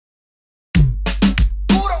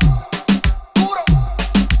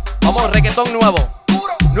Vamos, reggaetón nuevo.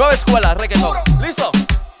 Nueva escuela, reggaetón. ¿Listo?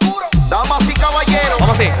 Damas y caballeros.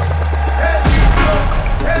 Vamos así. El Gistro,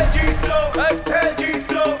 el Gistro, el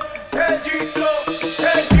Gistro, el Gistro,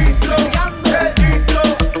 el Gistro,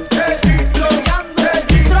 el Gistro, el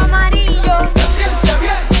Distro amarillo, se siente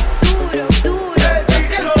bien, duro, duro. se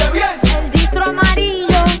siente bien, El distro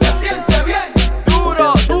amarillo, se siente bien,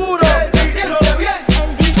 Duro, duro. se siente bien.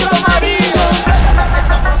 el distro amarillo,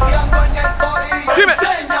 Está fronteando en el corillo. Dime.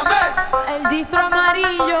 Enséñame. el distro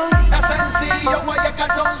amarillo. Es sencillo, guaya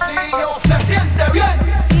calzoncillo, se siente bien.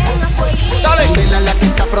 Bien a fueguillo. Dale. Vela la que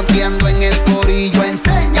está fronteando en el corillo.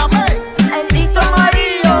 Enséñame. El distro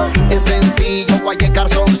amarillo, Es sencillo, guaya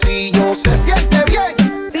calzoncillo, se siente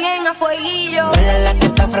bien. bien a fueguillo. Ella es la que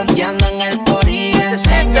está fronteando en el corillo.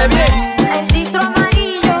 Enséñame. El distro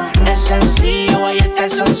amarillo, Es sencillo, hay el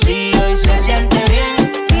calzoncillo y se siente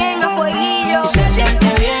bien. bien a fueguillo. Se siente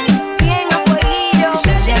bien. Bien a fueguillo.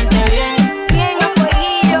 Se siente bien. Bien a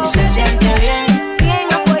fueguillo. Se siente bien. Bien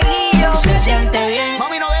a fueguillo. Se siente bien.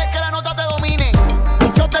 Mami, no dejes que la nota te domine.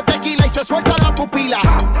 Un shot de tequila y se suelta la pupila.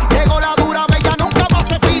 Llegó la dura, bella, nunca más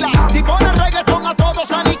se fila. Si pone reggaetón a todos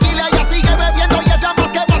aniquila. Ella sigue bebiendo y ella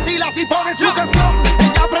más que vacila. Si pone su canción,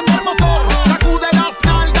 ella prende el motor. Sacude las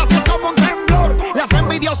nalgas y es como un temblor. Las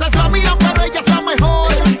envidiosas la miran, pero ella es la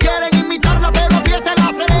mejor. Quieren imitarla, pero aprieta el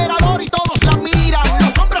acelerador y todos la miran.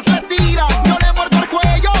 Los hombres le tiran, yo le muerdo el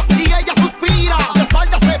cuello y ella suspira. La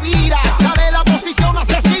espalda se vira, dale la posición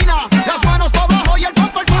asesina. Las manos para abajo y el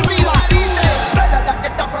bumper para arriba. Dice, vela la que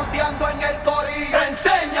está fronteando en el corillo.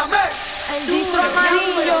 Enséñame. El distro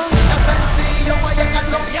amarillo, Es sencillo, guaya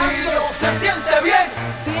calzoncillo, se siente bien.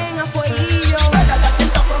 bien a fueguillo. Vela la que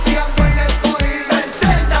está fronteando en el corillo.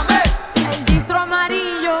 Enséñame. El distro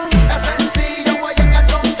amarillo, Es sencillo, guaya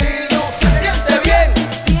calzoncillo, se siente bien.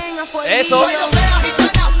 bien a fueguillo. Eso. Bailotea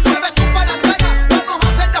gitana, mueve tu palangana. Vamos a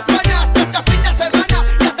hacer las panas este fin de semana.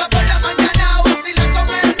 Y hasta por la mañana vacila con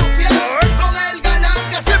el rufián, con el galán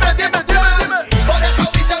que siempre tiene el plan. Por eso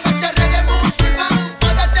dicen que reggae musulmán.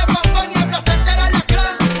 Pa' darte papán y aplastarte la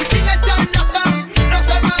alacrán. Y sin el charlatán, no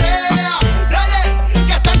se marea. Dale,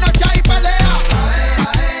 que esta noche hay pelea.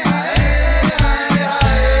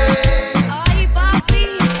 Ay,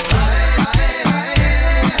 papi.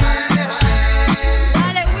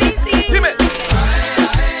 Dale, Wisin. Dime.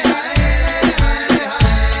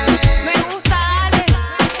 Me gusta, dale.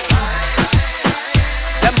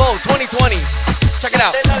 Dembow 2020. Check it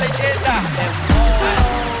out.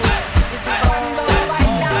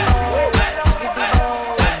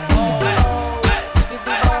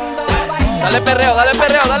 Dale perreo, dale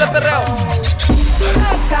perreo, dale perreo.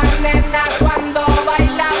 Esa nena cuando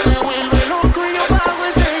baila me vuelve loco y yo pago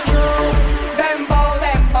ese show. Dembow,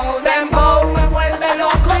 dembow, dembow, me vuelve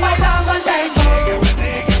loco bailando el dembow.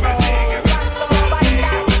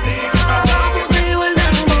 Contigo el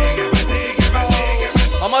dembow.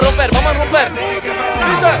 Vamos a romper, vamos a romper.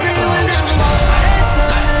 Dice. Esa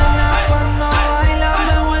nena cuando baila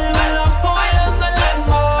me vuelve loco bailando el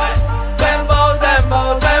dembow. Dembow,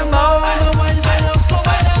 dembow, dembow. Me vuelve loco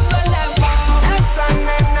bailando el dembow. Esa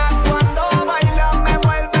nena cuando baila me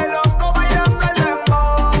vuelve loco bailando el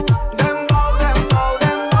dembow. Dembow, dembow,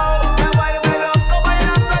 dembow, me vuelve loco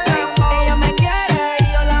bailando el dembow. Ella me quiere y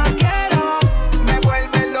yo la quiero. Me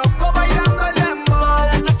vuelve loco bailando el dembow. Toda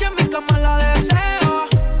la noche en mi cama la deseo.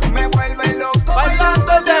 Me vuelve loco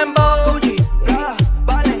Bailando el dembow. Gucci, Prada,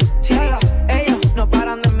 Balenciaga, ellos no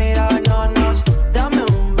paran de mirarnos. Dame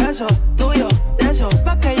un beso tuyo, de esos,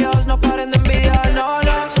 pa' que ellos no paren de envidiarnos.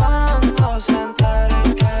 Cuando se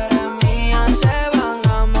enteren que eres mía, se van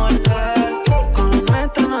a morder. Con lo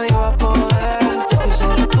nuestro nadie va a poder. Yo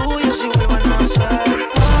seré tuyo si vuelvo a nacer.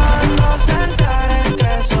 Cuando se enteren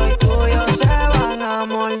que soy tuyo, se van a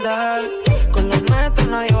morder. Con lo nuestro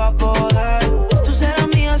nadie va a poder. Tú serás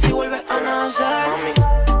mía si vuelves a nacer.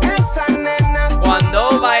 Esa nena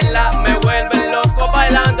Cuando baila me vuelve loco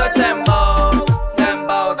bailando el dembow.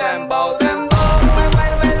 Dembow, dembow, dembow. me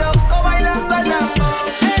vuelve loco bailando el dembow.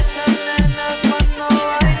 Esa nena cuando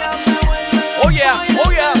baila me vuelve loco. Oh yeah,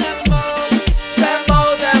 oh yeah. Dembow,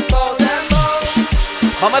 dembow, dembow.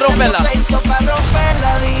 Vamos a romperla. Se hizo para romper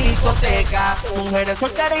la discoteca. Mujeres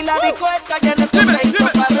solteras y la discoteca. Ya no se hizo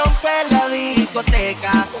para romper la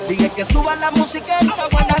discoteca. Dije que suban la música. Esta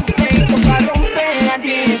buena se hizo para romper la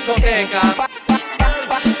discoteca. Pa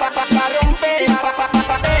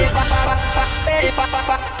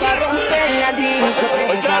romper la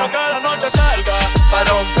discoteca. Hoy quiero que la noche salga pa'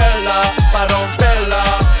 romperla, pa' romperla.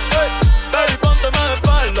 Baby, pónteme de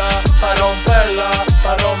espalda pa' romperla,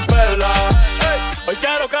 pa' romperla. Hoy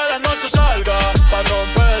quiero que la noche salga pa'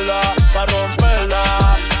 romperla, pa' romperla.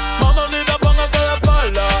 Mamacita, póngase de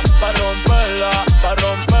espalda pa'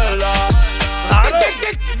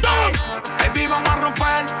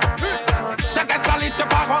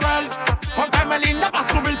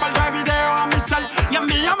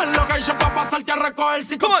 pasarte a recoger.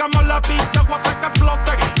 Si tocamos la pista, voy a hacer que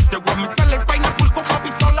explote. Te voy a meterle el peine full con una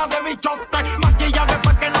pistola de bichote. Maquillaje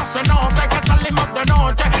para que no se note que salimos de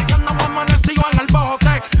noche y andamos amanecidos en el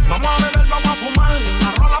bote. Vamos a beber, vamos a fumar,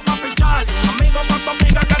 una rola pa' pichar. Un amigo pa' tu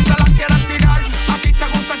amiga que se la quieren tirar. A ti te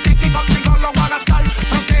gusta el tiki, contigo lo voy a gastar.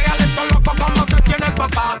 Tranquila, esto loco como te tiene el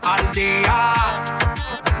papá al día.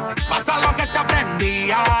 Pasa lo que te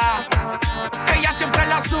aprendía. Ella siempre es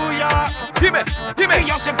la suya. Dime, dime. Y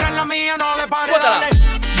yo siempre en la mía, no le pare, Bótala. dale.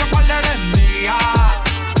 Yo cuál eres mía.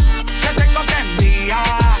 Que tengo que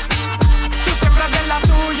enviar. Tú siempre de la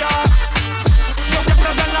tuya. Yo siempre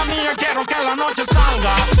de la mía. Quiero que la noche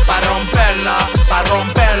salga. Pa' romperla, pa'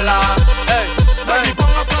 romperla. Ey, Baby, ey.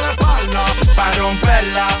 póngase de espalda. Pa'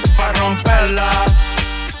 romperla, pa' romperla.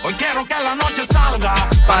 Hoy quiero que la noche salga.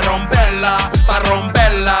 Pa' romperla, pa'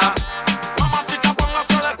 romperla. Mamacita,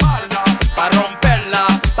 póngase de espalda. Pa' romperla,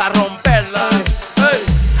 pa' romperla. Ey.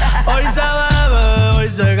 Hoy se bebe, hoy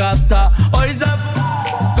se gasta, hoy se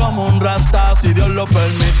como un rata, si Dios lo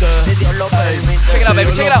permite. Si Dios lo permite. Check it out, baby,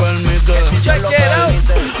 Si check Dios it lo out. permite. Check it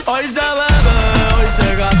out. Hoy se bebe, hoy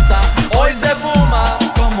se gasta, Hoy se fuma.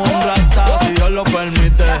 como un rata, si Dios lo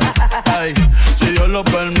permite. Ey, si Dios lo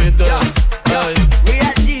permite. Ey.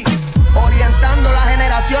 Real G, orientando las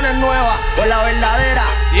generaciones nuevas por la verdadera.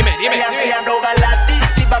 Dime, dime, Ella, dime. ella roga la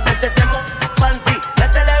tizi pa' que se te panty.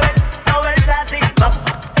 Métele no versátil,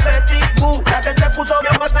 Betty la que se puso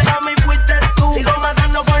bien pa' ya me fuiste tú. Sigo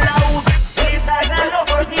matando con la U. Y sácalo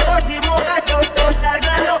por ti, muchacho.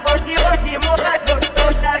 Sácalo por ti, muchacho.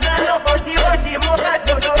 Sácalo por ti,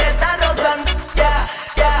 muchacho. Lo que está rozando, ya.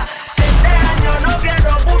 Este año no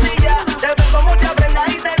quiero putilla. Te ven con mucha prenda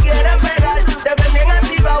y te quieren pegar. Te ven bien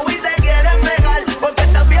activa y te quieren pegar. Porque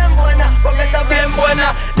estás bien buena, porque estás bien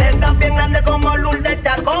buena. Te estás bien grande como Lourdes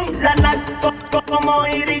Chacón. La naco como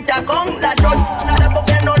Iris Chacón. La chota, no sé por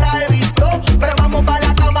qué no la he visto. Pero vamos pa'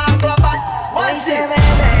 la cama a clapar. Hoy se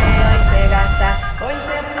bebe, hoy se gasta, hoy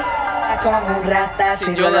se f*** como un rata,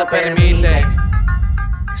 si Dios lo permite.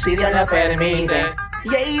 Si Dios lo permite.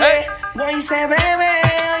 Yeah. Hoy se bebe,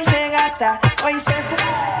 hoy se gasta, hoy se f***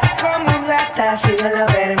 como un rata, si Dios lo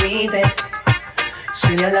permite. Si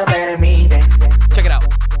Dios lo permite. Check it out.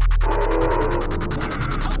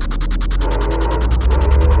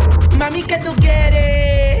 Mami, ¿qué tú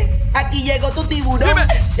quieres? Aquí llegó tu tiburón. Dime.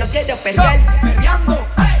 Yo quiero perrear,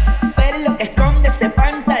 pero lo que esconde ese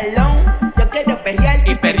pantalón. Yo quiero perrear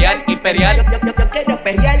Y perrear, y perrear. Yo quiero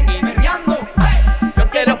perrear. Yo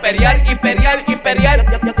quiero perrear, y perrear, y perrear.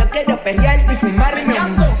 Yo quiero perrear y fumarme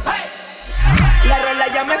un. La rola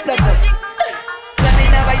ya me explotó. La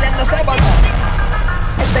nena bailando se botó.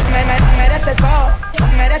 Ese merece todo,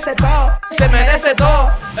 merece todo, Se merece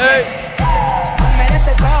todo. Ey.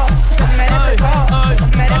 merece todo, merece todo,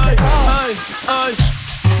 merece todo.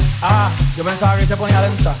 Yo pensaba que se ponía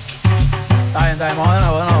lenta. Está bien, vamos de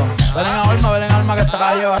nuevo. Ven en alma que esta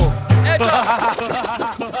calle va.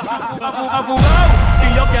 Afugado,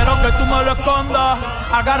 y yo quiero que tú me lo escondas.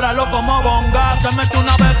 Agárralo como bonga. Se mete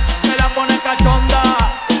una vez, me la pone cachonda.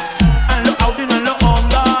 En los Audi, no en los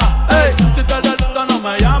Honda. Ey, si te gusta no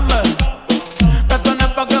me llames. Que tú no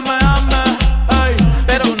es pa' que me ames. Ey,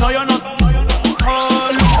 pero si tú no, yo no.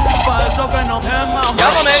 Pa' eso que no quemamos.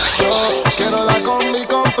 Llámame. Yo quiero la combi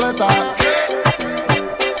completa.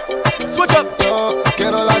 Switch up. Yo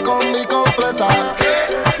quiero la combi completa.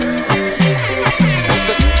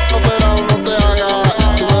 Ese operado no te haga.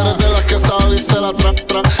 Tú eres de las que sabe y se la tra.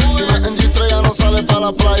 Si no es en G3 ya no sale pa'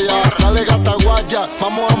 la playa. Dale gata guaya,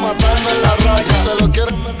 vamos a matarme en la raya. Se lo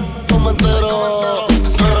quiere como entero,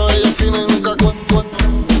 pero ella es fina y nunca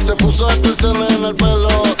se puso extensiones en el pelo.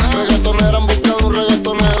 Reggaetonera en busca de un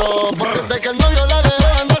reggaetonero. Desde que el novio la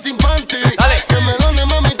dejó anda sin panty. Dale. Que me done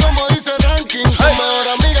mami como dice ranking. Tu mejor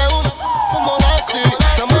amiga es una como Daxi.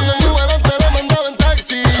 Te mando en Uber, antes la mandaba en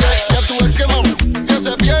taxi. Ya tu ex que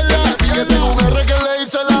se pierda. Que tengo un R que le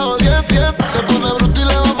hice la odiente. Se pone bruto y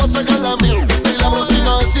le vamos a sacar la mil. Y la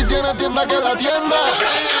próxima vez si tiene tienda que la tienda.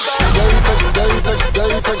 Le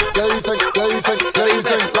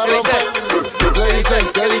dicen la rompe.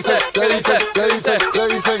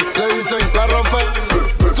 Le dicen la rompe.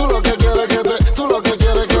 Tú lo que quieres que te, tú lo que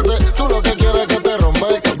quieres que te, tú lo que quieres que te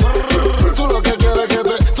rompe. Tú lo que quieres que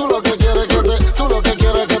te, tú lo que quieres que te, tú lo que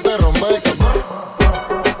quieres que te rompe.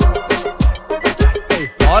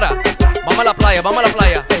 Ahora, vamos a la playa.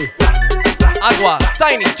 Agua,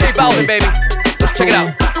 Tiny, J Balvin, baby. Check it out.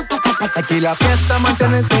 Aquí la fiesta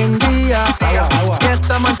mantiene encendida.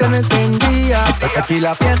 Fiesta mantiene encendida. Aquí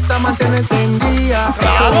la fiesta mantiene encendida.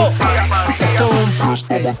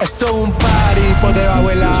 Esto es un party por debajo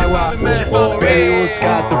del agua. Baby,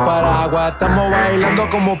 busca tu paraguas. Estamos bailando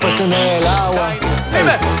como peces en el agua.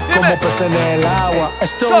 Como peces en el agua.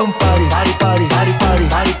 Esto es un party, party, party, party, party,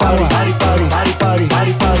 party, party, party, party, party, party,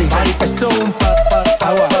 party, party, party. Esto es un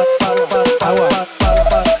agua, agua,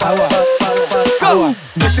 agua, agua.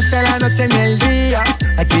 No existe la noche ni el día.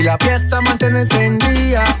 Aquí la fiesta mantiene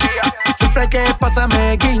encendida. Siempre que pasa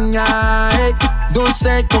me guiña,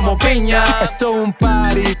 dulce como piña. Esto es un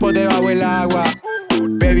party por debajo del agua.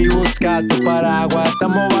 Baby, busca tu paraguas.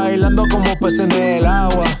 Estamos bailando como peces en el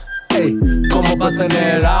agua. Ey, como pasa en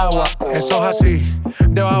el agua. Eso es así,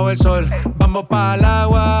 debajo del sol. Vamos para el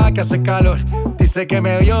agua que hace calor. Dice que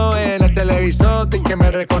me vio en el televisor y que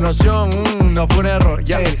me reconoció. No fue un error,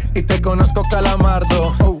 ya. Y te conozco,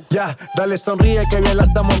 Calamardo. Ya, dale sonríe que bien la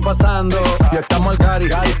estamos pasando. Ya estamos al cari,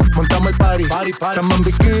 montamos el party. Estamos en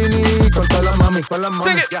bikini con todas las mami, con las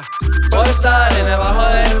mami. Ya. Por estar en debajo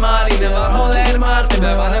del mar y debajo del mar te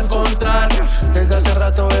me van a encontrar. Desde hace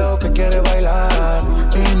rato veo que quiere bailar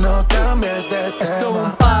y no cambies de tema. Esto es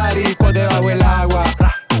un party por debajo del agua.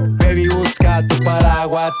 Baby, busca tu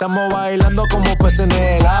paraguas. Estamos bailando como peces en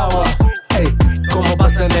el agua. Ey, como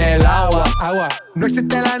peces en el agua. Agua. No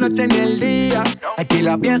existe la noche ni el día. Aquí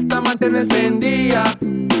la fiesta mantiene encendida.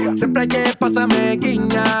 Siempre que pasa me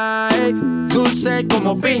guiña, dulce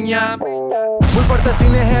como piña. Muy fuerte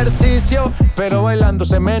sin ejercicio, pero bailando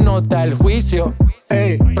se me nota el juicio.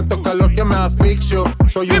 Ey, tanto calor que me asfixio.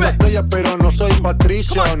 Soy una estrella, pero no soy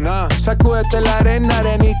Patricio, nah. Sacúdete la arena,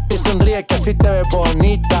 arenita, y sonríe que así te ves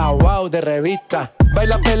bonita. Wow, de revista.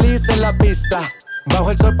 Baila feliz en la pista.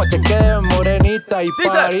 Bajo el sol pa' que quede morenita y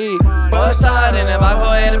parí. Puedo estar en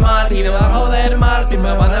debajo del mar y debajo del mar te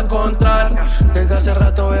me van a encontrar. Desde hace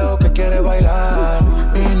rato veo que quiere bailar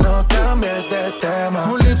y no cambies de tema.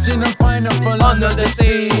 Who lives in a pineapple Under the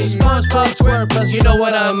sea, SpongeBob SquarePants, you know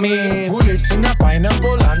what I mean. Who lives in a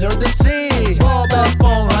pineapple under the sea? Bob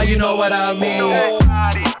Esponja, you know what I mean.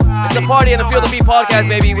 It's the party and the Feel the Beat podcast,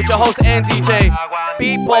 baby, with your host and DJ,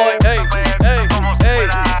 Beat Boy. Hey, hey, hey.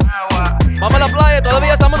 Vamos a la playa,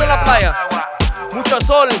 todavía estamos en la playa. Mucho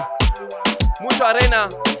sol, mucha arena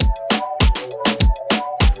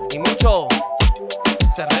y mucho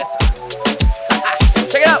cerveza.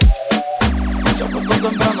 Check it out. Ya poco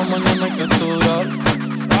temprano, mañana hay que estudiar.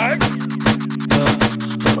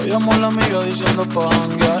 Pero llamo a la amiga diciendo pa'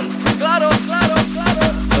 janguear. Claro, claro,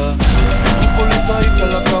 claro. Un culito ahí que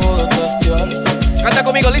la acabo de testear. Canta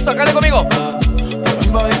conmigo, listo, canta conmigo. Pero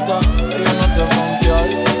en bajita, ella no te frontear.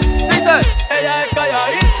 Dice. Ella es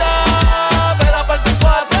calladita, pero para su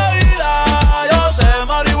atrevida. Yo sé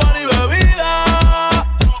marihuana y bebida,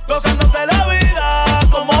 gozándose la vida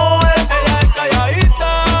como es. Ella es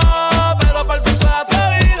calladita, pero para su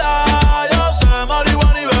atrevida. Yo sé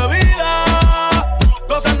marihuana y bebida,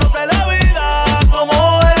 gozándose la vida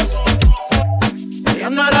como es. Ella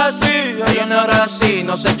no era así, ella no era así,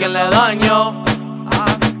 no sé quién le dañó.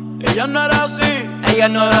 Ella no era así, ella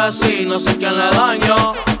no era así, no sé quién le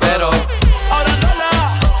dañó, pero ahora no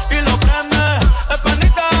y lo prende, es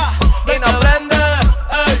panita y no prende,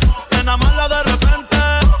 ey, nena mala de repente.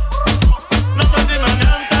 No sé si me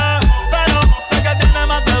miente, pero sé que tiene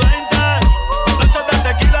más de 20 noches de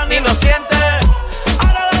tequila ni lo siente.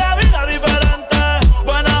 Ahora de la vida diferente,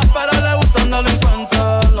 buena pero le gustan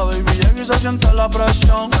delincuentes. La baby llega y se siente la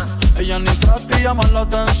presión, ella ni trata y llama la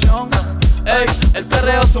atención. Ey, el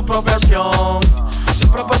perreo es su profesión,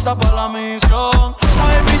 siempre apuesta para la misión. La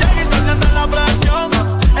baby llega y se siente la presión,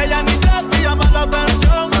 ella ni trata y llama la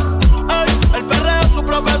atención. Ey, el perreo es su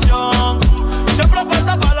profesión, siempre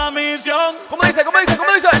apuesta para la misión. ¿Cómo dice? ¿Cómo dice?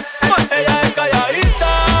 ¿Cómo dice? Ella es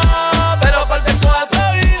calladita, pero para el sexo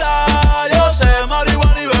atrevida. Yo sé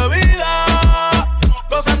marihuana y bebida,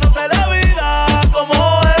 gozándose la vida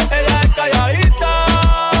como es. Ella es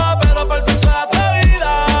calladita, pero para el sexo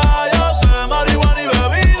atrevida. Yo sé marihuana y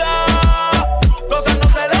bebida,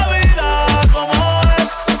 gozándose la vida como es.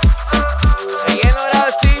 Ella no era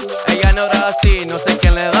así, ella no era así, no sé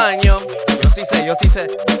quién le daño. Yo sí sé, yo sí sé.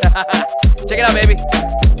 Check it out, baby.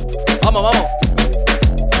 Vamos, vamos.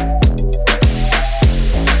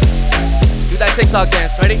 Do that TikTok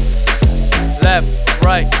dance, ready? Left,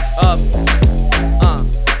 right, up.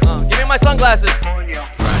 Give me my sunglasses.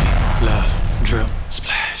 Right, left, drip,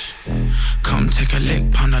 splash. Come take a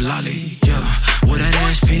lick, pon the lolly, yeah. Would that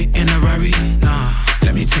ass fit in a Rari? Nah.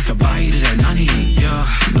 Let me take a bite of that nani, yeah.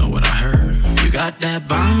 Know what I heard? You got that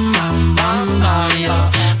bam, bam, bam, bam,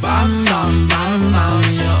 yeah. Bam, bam, bam, bam,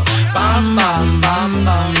 yeah. Bam, bam, bam,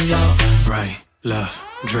 bam, yeah. love,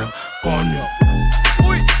 drill, coño.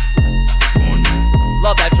 Uy.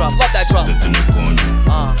 Love that drop, love that drop.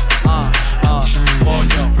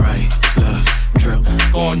 Coño. Right, love, drill,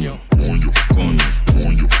 coño.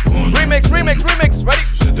 Remix, remix, remix. Ready?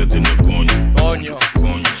 Se te tiene coño. Coño,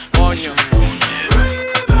 coño.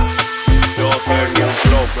 Yo tengo un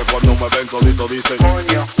flow que cuando me ven todito dicen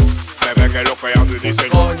coño. Me ven eloqueando y dicen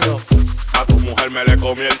coño. A tu mujer me le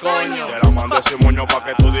comí el coño. Te la mandé sin moño pa'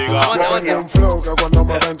 que tú digas. Yo tengo un flow que cuando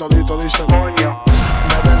me ven todito dicen coño.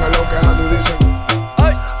 Me ven eloqueando y dicen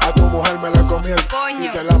a tu mujer me le comí el coño. Y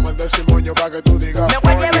te la mandé sin moño pa' que tú digas. Me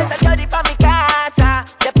voy a llevar esa chori pa' mi casa.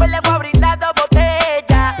 Después le voy a brindar 2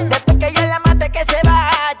 botellas. Después que yo la mate que se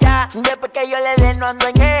vaya. Después que yo le dé no ando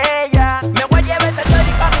en ella. Me voy a llevar esa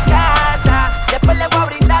chori pa' mi casa. Después le voy a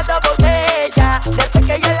brindar 2 botellas. Después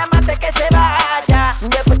que yo la mate que se vaya.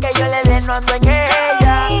 Después que yo le dé no ando en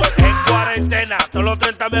ella. En cuarentena, todos los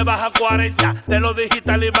 30 me bajan 40. De lo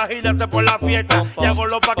digital, imagínate por la fiesta. Y hago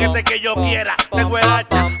los paquetes que yo quiera. Tengo el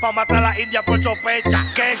hacha pa' matar a la india por sospecha.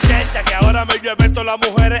 Que chencha, que ahora me llueven todas las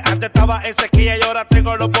mujeres. Antes estaba en sequía y ahora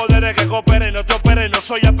tengo los poderes que cooperen. No te operen, no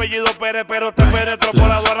soy apellido Pérez, pero te penetro por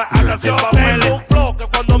la aduana hasta sin papeles. Tengo un flow que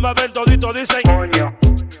cuando me ven todito dicen coño.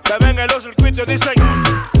 Me ven en los circuitos y dicen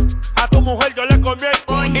a tu mujer yo le comí el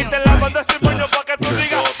coño. Y te la mandé sin moño pa' que tú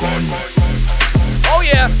digas. Oh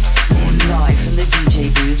yeah. Live from the DJ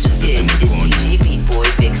booth, this is DJ Beat Boy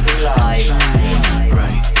mixing live.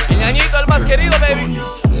 El ñañito, el más querido, baby.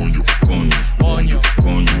 Coño.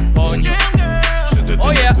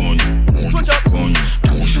 Oh yeah. Switch up.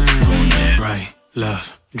 Right,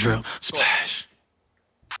 love, drill, splash.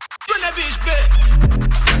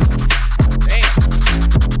 Damn.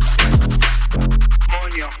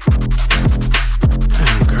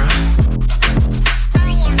 Damn, girl.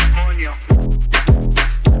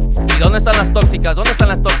 ¿Y dónde están las tóxicas? ¿Dónde están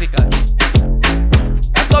las tóxicas?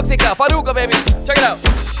 La tóxica, Faruco, baby. Check it out.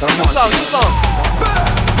 New song.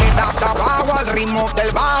 Le da trabajo al ritmo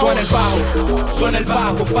del bajo. Suena el bajo, suena el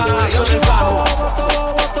bajo, pa, suena el bajo.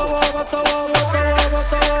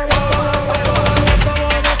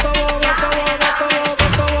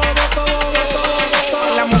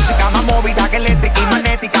 La música más movida que eléctrica y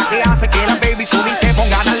magnética que hace que la baby sudi se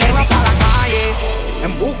pongan alérgica a la calle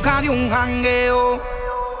en busca de un jangueo.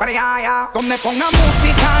 Para allá, donde ponga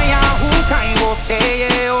música y ajuca y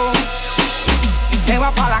botelleo. Y se va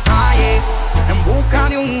para la calle en busca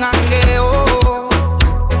de un jangueo.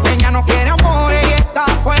 Ella no quiere amor y está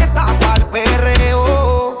puesta para el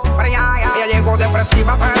perreo. Para allá, ella llegó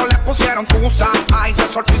depresiva pero le pusieron tusa. Ay, se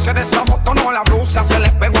soltó y se desabotonó la blusa. Se le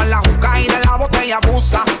pegó en la juca y de la botella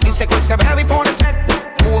abusa. Dice que hoy se bebe y pone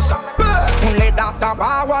excusa. Le da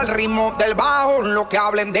tabaco al ritmo del bajo. Lo que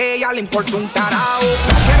hablen de ella le importa un carajo.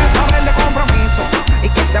 No quiere saber de compromiso y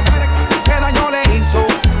que se muere, qué daño le hizo.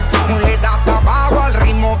 Le da tabaco al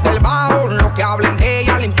ritmo del bajo. Lo que hablen de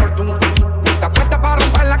ella le importa un. Está puesta para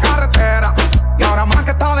romper la carretera y ahora más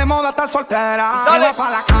que está de moda estar soltera. Se va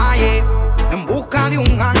para la calle en busca de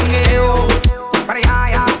un jangueo. Para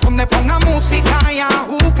allá, donde ponga música y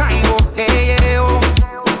ajuca y botelleo.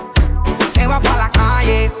 Se va para la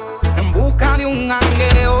calle en busca de un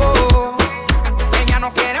jangueo. Ella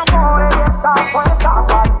no quiere amor, está puesta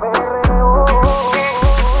para el perreo.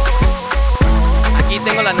 Aquí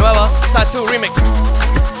tengo la nueva Tattoo Remix.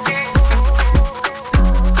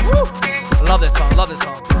 Woo. Love this song, love this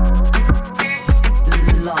song.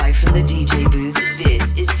 Live from the DJ booth,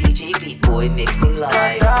 this is DJ Beat Boy mixing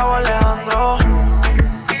live.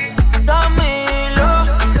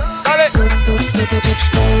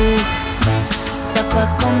 Está pa'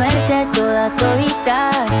 comerte toda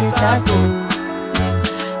todita si estás tú.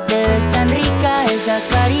 Te ves tan rica esa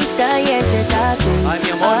carita y ese tatu. Ay, mi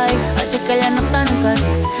amor. Ay, hace que la nota nunca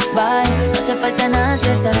se vaya. No hace falta nada si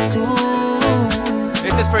estás tú.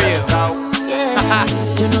 This is for you. Yeah.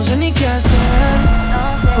 Yo no sé ni qué hacer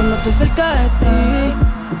cuando estoy cerca de ti.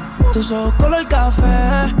 Tus ojos color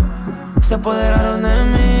café se apoderaron de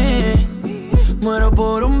mí. Muero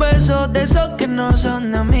por un beso de esos que no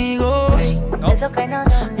son de amigos. Eso que no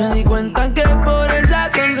son. Me di cuenta que por esa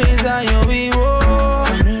sonrisa yo vivo.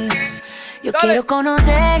 Yo quiero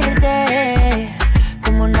conocerte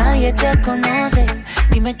como nadie te conoce.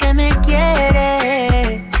 Dime que me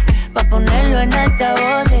quieres pa' ponerlo en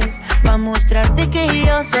altavoces, pa' mostrarte que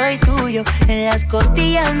yo soy tuyo. En las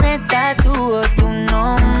costillas me tatúo tu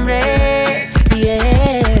nombre.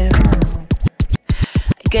 Yeah.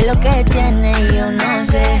 Que lo que tiene yo no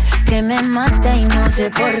sé, que me mata y no sé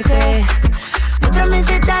por qué. Muéstrame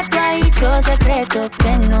ese tatuadito secreto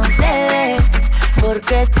que no se ve.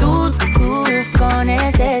 Porque tú con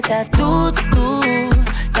ese tatu,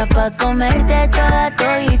 está pa' comerte toda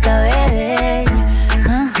todita, bebé.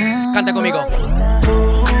 Canta conmigo.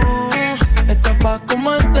 Tú estás pa'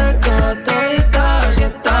 comerte toda todita, así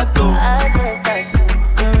estás tú.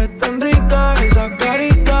 Te ves tan rica esa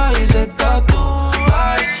carita y ese tatu.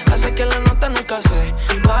 Ay, hace que la nota nunca se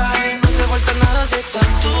baje. No se falta nada si estás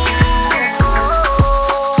tú.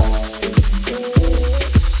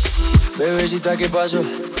 Bebecita, ¿qué pasó?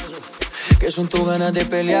 ¿Qué son tus ganas de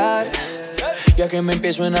pelear? Ya que me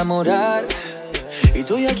empiezo a enamorar y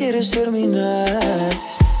tú ya quieres terminar.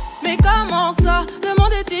 Mais comment ça, le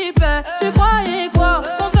monde est hyper. Tu croyais quoi,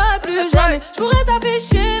 qu'on serait plus jamais. J'pourrais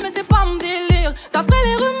t'afficher, mais c'est pas mon délire. D'après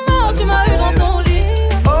les rumeurs, tu m'as eu dans ton lit.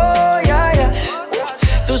 Oh, ya, ya.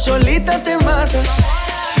 Tú solita te matas,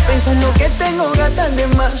 pensando que tengo gatas de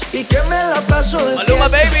más y que me la paso de Maluma,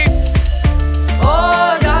 fiesta. baby.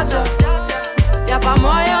 Oh, dja dja, y'a pas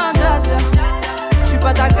moyen, dja dja. J'suis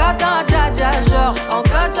pas ta cata, dja dja. Genre, en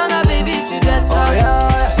katana, baby, tu dettes ça. Oh, ya,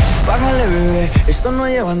 ya. Bájale, bebé, esto no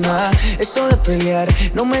lleva nada. Esto de pelear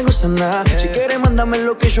no me gusta nada. Si quieres, mándame el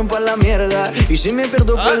location pa' la mierda. Y si me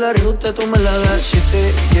pierdo por la ruta, tú me la das. Si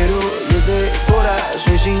te quiero desde ahora,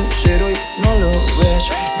 soy sincero y no lo ves.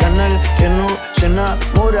 Gana el que no se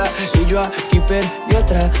enamora. Y yo aquí perdí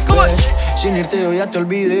otra vez. Sin irte yo ya te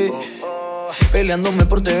olvidé, peleándome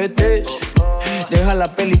por TVT. Deja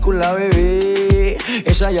la película, bebé,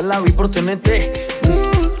 esa ya la vi por TNT.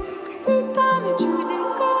 Putain, mais tu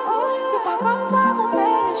déconnes, c'est pas comme ça qu'on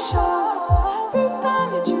fait les choses. Putain,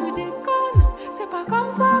 mais tu déconnes, c'est pas comme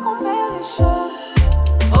ça qu'on fait les choses.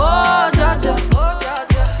 Oh, dja dja,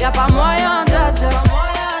 y'a pas moyen, dja dja.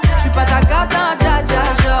 J'suis pas ta cata, dja dja.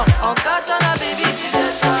 Genre, en katana, baby, tu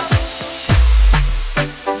dettes ça.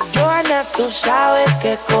 Johanna, tú sabes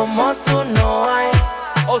que como tú no hay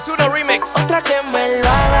Ozuna remix. otra que me lo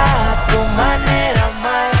haga a tu manera,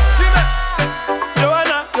 más.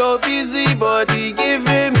 Johanna, your busy body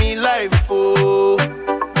giving me life, oh,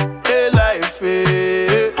 hey life,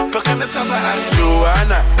 eh. ¿Por qué me tratas así?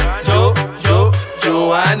 Johanna,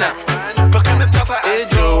 Johanna. ¿Por qué me tratas así?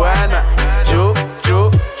 Johanna,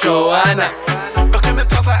 Johanna. ¿Por qué me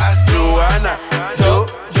tratas así? Johanna,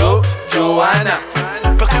 Johanna.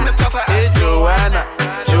 ¿Por qué me tratas así? Johanna,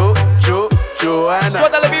 Johanna.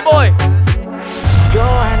 Suéltale, B-boy.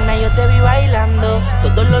 Johanna, yo te vi bailando.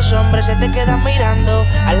 Todos los hombres se te quedan mirando.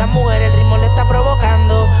 A la mujer el ritmo le está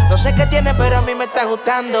provocando. No sé qué tiene, pero a mí me está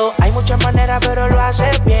gustando. Hay muchas maneras, pero lo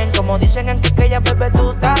haces bien. Como dicen en Quiqueya, bebé,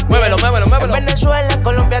 tú también. Muévelo, muévelo, muévelo. En Venezuela, en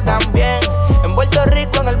Colombia también. En Puerto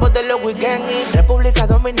Rico, en el bote de los weekends. Y República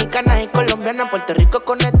Dominicana y Colombiana. En Puerto Rico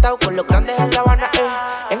conectado con los grandes en La Habana,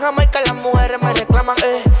 En Jamaica las mujeres me reclaman,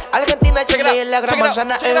 Argentina, Chile y en la Gran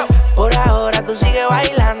Manzana, Por ahora tú sigues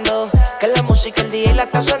bailando, que la música el DJ la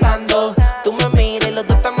está sonando. Tú me miras y los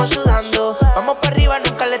dos estamos sudando. Vamos para arriba,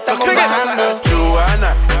 nunca le estamos bajando.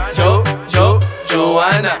 Johanna,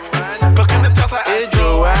 Johanna. ¿Por qué me tratas así?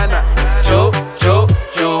 Johanna,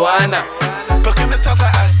 Johanna. ¿Por qué me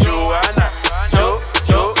tratas así? Johanna,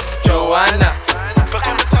 Johanna. ¿Por qué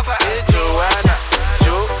me tratas así? Johanna,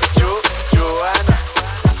 Johanna.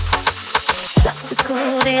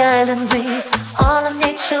 Cool, the island breeze, all of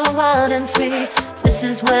nature wild and free. This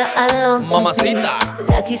is where I long Mamacita. to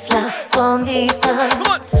be. La isla bonita.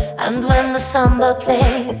 And when the samba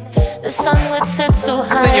played, the sun would set so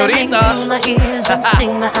high, Señorita. ring through my ears and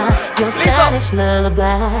sting my eyes. Your Spanish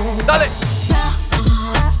lullaby. Dale.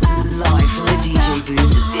 Live from the DJ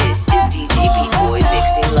booth, this is DJ B-Boy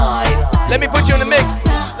mixing live. Let me put you in the mix.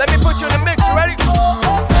 Let me put you in the mix. You ready?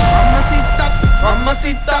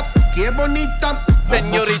 Mamacita, qué bonita.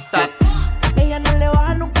 Señorita. Ella no le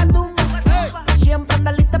baja nunca tumba. Siempre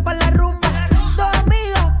anda lista para la rumba. Dos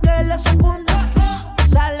amigas que la secundan.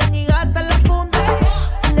 Salen y gastan la funda.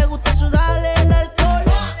 Le gusta sudarle el alcohol.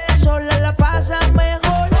 Sola la pasa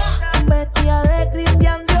mejor. Vestida de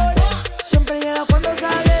Christian Dior. Siempre llega cuando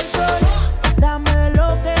sale el sol. Dame de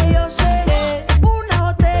lo que yo sé. Una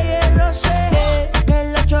botella de rosé. Que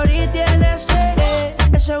la chori tiene sed.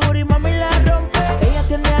 Ese booty mami la rompe. Ella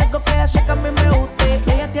tiene algo que hace que a mí me guste.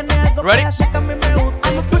 Ella tiene algo Ready? que hace que a mí me guste.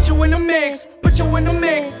 I'ma put you in the mix, put you in the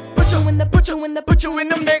mix, put you in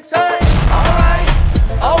the mix. Hey. Alright.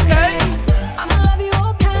 Okay. I'ma love you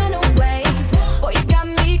all kind of ways. Boy, you got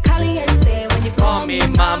me caliente when you Call me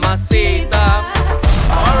mamacita.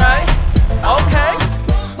 Alright. Okay.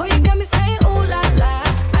 Boy, you got me saying ooh la la.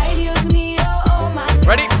 Ay, Dios mío, oh my God.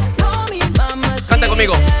 Ready? Call me mamacita. Canta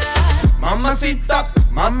conmigo. Mamacita,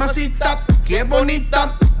 qué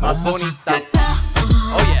bonita. Más bonita.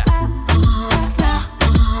 Oh yeah.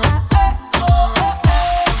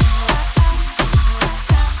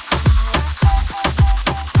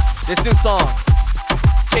 This new song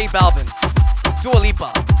J Balvin, Dua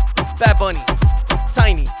Lipa, Bad Bunny,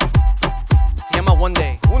 Tiny. Se llama One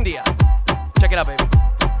Day, Un Día. Check it out, baby.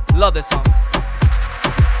 Love this song.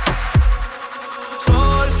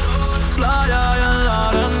 Sol, playa y en la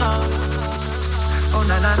arena. Oh,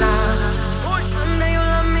 na, na, na. One day you'll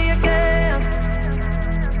love me again.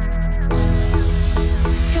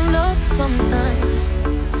 You know that sometimes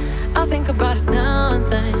I think about us now and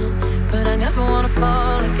then, but I never wanna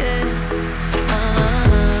fall again.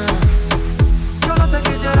 Yo no te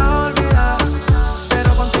quisiera olvidar,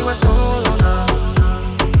 pero contigo es todo now.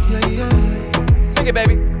 Yeah, yeah. Sing it,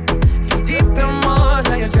 baby. You're deep in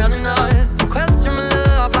water, you're drowning us. You question my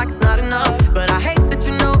love like it's not enough, but I hate that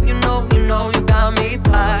you know you got me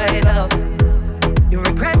tied up. You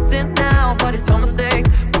regret it now, but it's your mistake.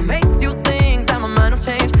 What makes you think that my mind will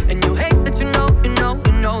change? And you hate that you know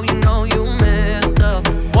you messed up.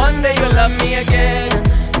 One day you'll love me again.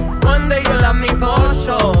 One day you'll love me for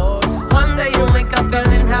sure. One day you'll wake up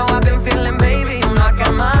feeling how I've been feeling, baby. You knock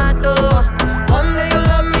at my door. One day you'll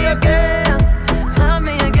love me again. Love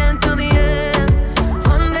me again till the end.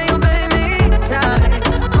 One day you'll beg me to try.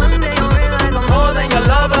 One day you'll realize I'm more than your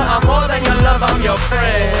lover. I'm more than your love, I'm your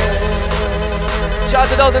friend. Shout out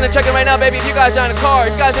to those in the check-in right now, baby. If you guys are in the car,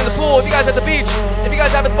 if you guys in the pool, if you guys at the beach, if you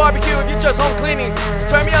guys have a barbecue, if you're just home cleaning,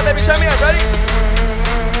 turn me up, baby, turn me up. Ready?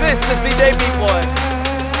 This is DJ B-Boy,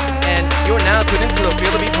 and you're now tuned into the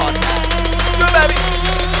Feel the Beat podcast. Do it, baby.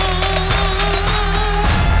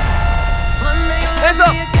 Hands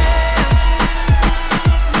up.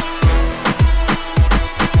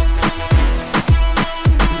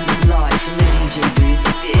 Live from the DJ booth,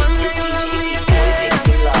 this is DJ B-Boy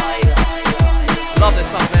mixing live. Love this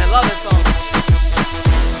song, man. Love this song.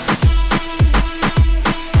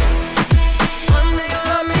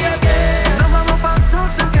 Nos vamos pa'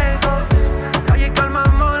 Turks and Caicos, y allí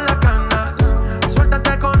calmamos las canas.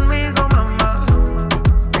 Suéltate conmigo, mamá,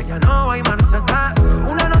 que ya no hay marcha atrás.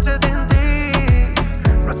 Una noche sin ti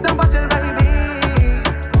no es tan fácil, baby.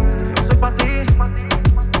 Yo soy pa' ti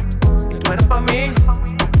y tú eres pa' mí.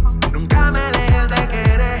 Nunca me dejes de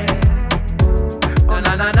querer. Oh,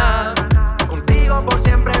 na, na, na. Contigo por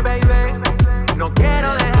siempre, baby. No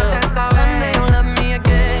quiero dejarte esta vez.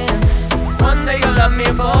 One day you'll love me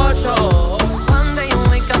for sure. One day you'll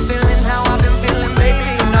wake up feeling how I've been feeling,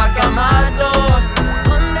 baby. You knock at my door.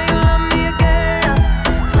 One day you'll love me again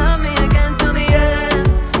till the end.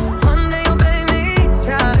 One day you'll beg me to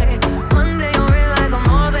try. One day you'll realize I'm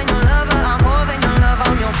more than your lover. I'm more than your love,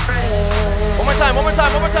 I'm your friend. One more time.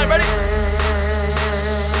 Ready?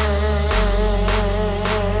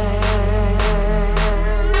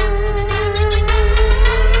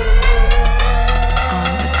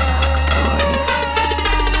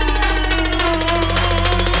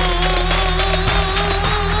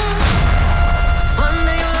 One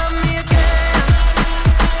day you'll love me again.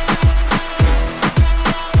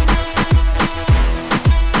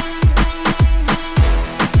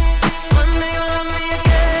 One day you'll love me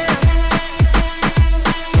again.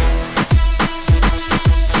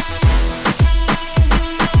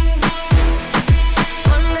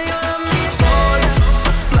 One day you'll love me Sol,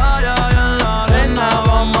 playa y en la arena,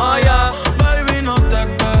 vamos allá. Baby, no te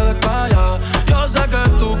quedes callada. Yo sé que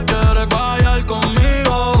tú quieres bailar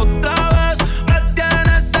conmigo otra vez. Me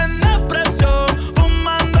tienes en depresión,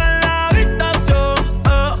 fumando en la habitación.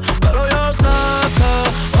 Pero yo sé que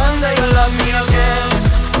one day you'll love me again.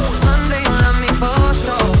 One day you'll love me for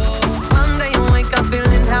sure. One day you'll wake up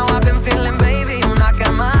feeling how I've been feeling, baby. You knock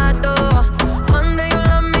at my door. One day you'll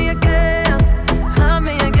love me again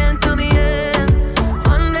till the end.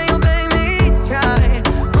 One day you'll beg me to try.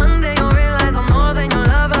 One day you'll realize I'm more than your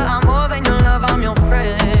lover. I'm more than your love, I'm your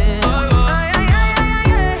friend.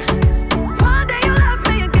 One day you'll love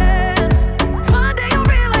me again. One day you'll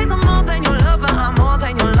realize I'm more than your lover. I'm more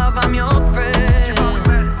than your love, I'm your friend.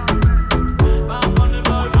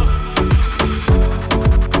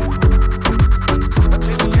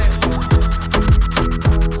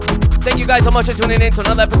 Thank you guys so much for tuning in to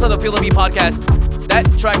another episode of Feel the Beat podcast. That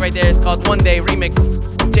track right there is called One Day Remix.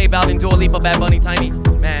 J Balvin, Dua Lipa, Bad Bunny, Tiny.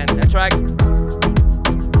 Man, that track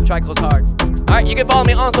goes hard. Alright, you can follow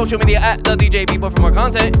me on social media at the DJ B-Boy for more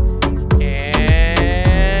content.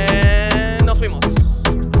 And nos fuimos.